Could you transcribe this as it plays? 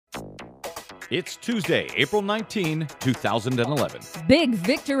It's Tuesday, April 19, 2011. Big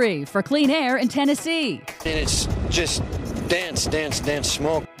victory for clean air in Tennessee. And it's just dense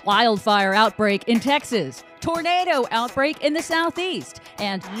smoke. Wildfire outbreak in Texas. Tornado outbreak in the southeast.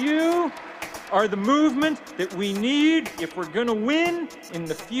 And you are the movement that we need if we're going to win in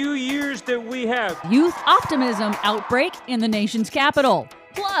the few years that we have. Youth optimism outbreak in the nation's capital.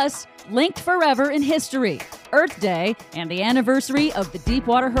 Plus, linked forever in history, Earth Day, and the anniversary of the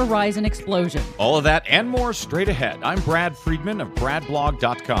Deepwater Horizon explosion. All of that and more straight ahead. I'm Brad Friedman of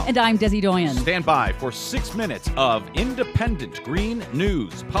BradBlog.com. And I'm Desi Doyen. Stand by for 6 minutes of independent green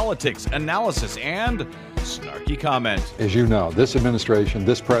news, politics, analysis, and snarky comment. As you know, this administration,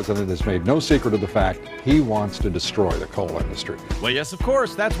 this president has made no secret of the fact he wants to destroy the coal industry. Well, yes, of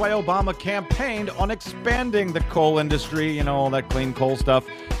course. That's why Obama campaigned on expanding the coal industry, all that clean coal stuff.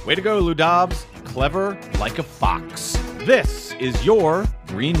 Way to go, Lou Dobbs. Clever like a fox. This is your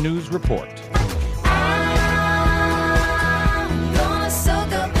Green News Report.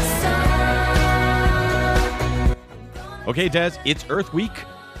 Okay, Des, it's Earth Week,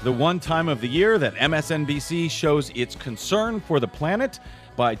 the one time of the year that MSNBC shows its concern for the planet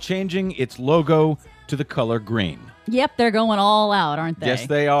by changing its logo to the color green. Yep, they're going all out, aren't they? Yes,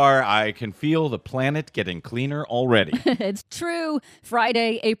 they are. I can feel the planet getting cleaner already. It's true.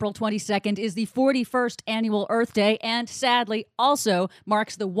 Friday, April 22nd is the 41st annual Earth Day and sadly also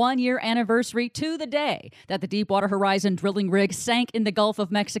marks the 1-year anniversary to the day that the Deepwater Horizon drilling rig sank in the Gulf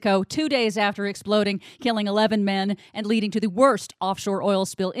of Mexico 2 days after exploding, killing 11 men and leading to the worst offshore oil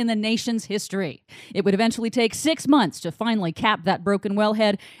spill in the nation's history. It would eventually take 6 months to finally cap that broken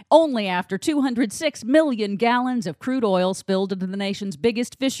wellhead, only after 206 million gallons of crude oil spilled into the nation's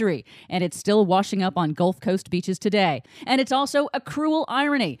biggest fishery, and it's still washing up on Gulf Coast beaches today. And it's also a cruel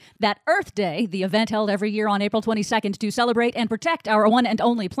irony that Earth Day, the event held every year on April 22nd to celebrate and protect our one and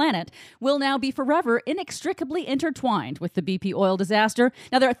only planet, will now be forever inextricably intertwined with the BP oil disaster.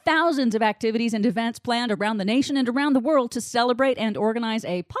 Now, there are thousands of activities and events planned around the nation and around the world to celebrate and organize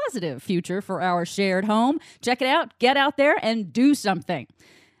a positive future for our shared home. Check it out, get out there, and do something.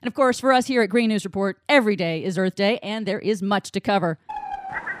 And of course, for us here at Green News Report, every day is Earth Day, and there is much to cover.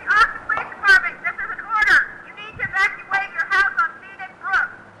 This is the Austin Police Department. This is an order. You need to evacuate your house on Phoenix Brook.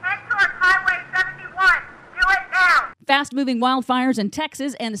 Head towards Highway 71. Do it now. Fast-moving wildfires in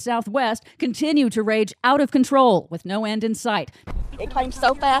Texas and the Southwest continue to rage out of control with no end in sight. It came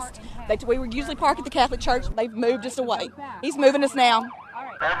so fast that we would usually park at the Catholic Church. They've moved us away. He's moving us now.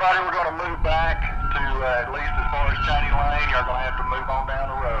 Everybody, we're going to move back to at least as far as Cheney Lane. You're going to have to move on down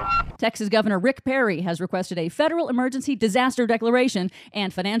the road. Texas Governor Rick Perry has requested a federal emergency disaster declaration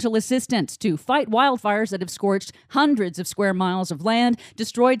and financial assistance to fight wildfires that have scorched hundreds of square miles of land,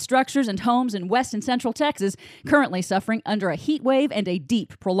 destroyed structures and homes in west and central Texas, currently suffering under a heat wave and a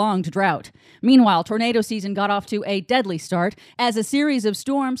deep, prolonged drought. Meanwhile, tornado season got off to a deadly start as a series of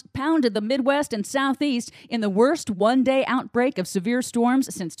storms pounded the Midwest and Southeast in the worst one-day outbreak of severe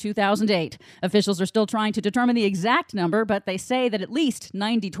storms since 2008. Officials are still trying to determine the exact number, but they say that at least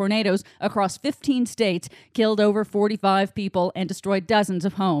 90 tornadoes across 15 states killed over 45 people and destroyed dozens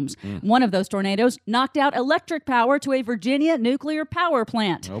of homes. One of those tornadoes knocked out electric power to a Virginia nuclear power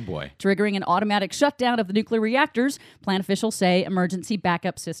plant. Oh boy. Triggering an automatic shutdown of the nuclear reactors. Plant officials say emergency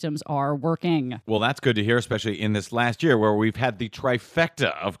backup systems are working. Well, that's good to hear, especially in this last year where we've had the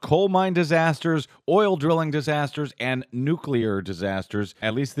trifecta of coal mine disasters, oil drilling disasters, and nuclear disasters.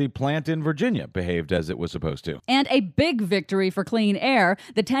 At least the plant in Virginia behaved as it was supposed to. And a big victory for clean air.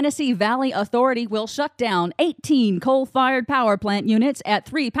 The Tennessee Valley Authority will shut down 18 coal-fired power plant units at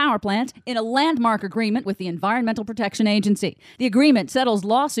 3 power plants in a landmark agreement with the Environmental Protection Agency. The agreement settles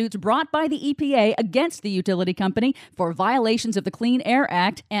lawsuits brought by the EPA against the utility company for violations of the Clean Air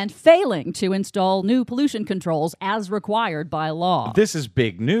Act and failing to install new pollution controls as required by law. This is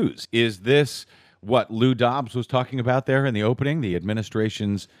big news. Is this what Lou Dobbs was talking about there in the opening, the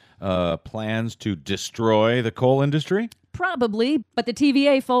administration's plans to destroy the coal industry? Probably, but the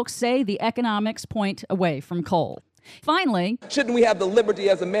TVA folks say the economics point away from coal. Finally, shouldn't we have the liberty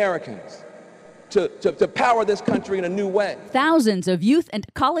as Americans to power this country in a new way? Thousands of youth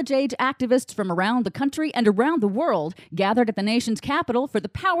and college-age activists from around the country and around the world gathered at the nation's capital for the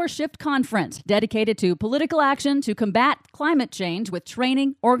Power Shift Conference, dedicated to political action to combat climate change with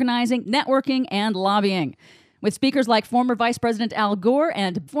training, organizing, networking, and lobbying. With speakers like former Vice President Al Gore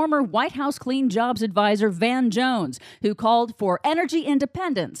and former White House Clean Jobs advisor Van Jones, who called for energy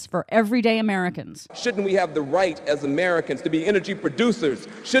independence for everyday Americans. Shouldn't we have the right as Americans to be energy producers?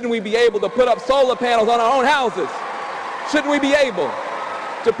 Shouldn't we be able to put up solar panels on our own houses? Shouldn't we be able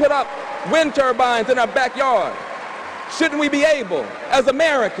to put up wind turbines in our backyard? Shouldn't we be able, as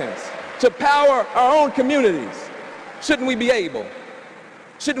Americans, to power our own communities, shouldn't we be able,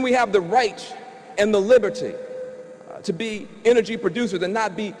 shouldn't we have the right and the liberty to be energy producers and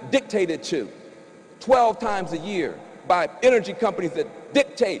not be dictated to 12 times a year by energy companies that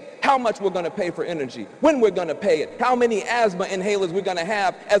dictate how much we're going to pay for energy, when we're going to pay it, how many asthma inhalers we're going to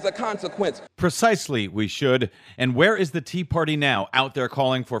have as a consequence. Precisely, we should. And where is the Tea Party now? Out there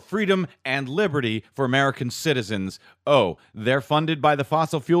calling for freedom and liberty for American citizens. Oh, they're funded by the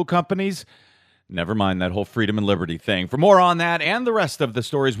fossil fuel companies? Never mind that whole freedom and liberty thing. For more on that and the rest of the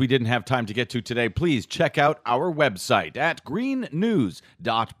stories we didn't have time to get to today, please check out our website at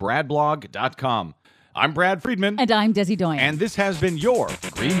greennews.bradblog.com. I'm Brad Friedman. And I'm Desi Doyen. And this has been your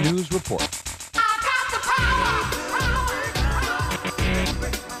Green News Report. I got the power!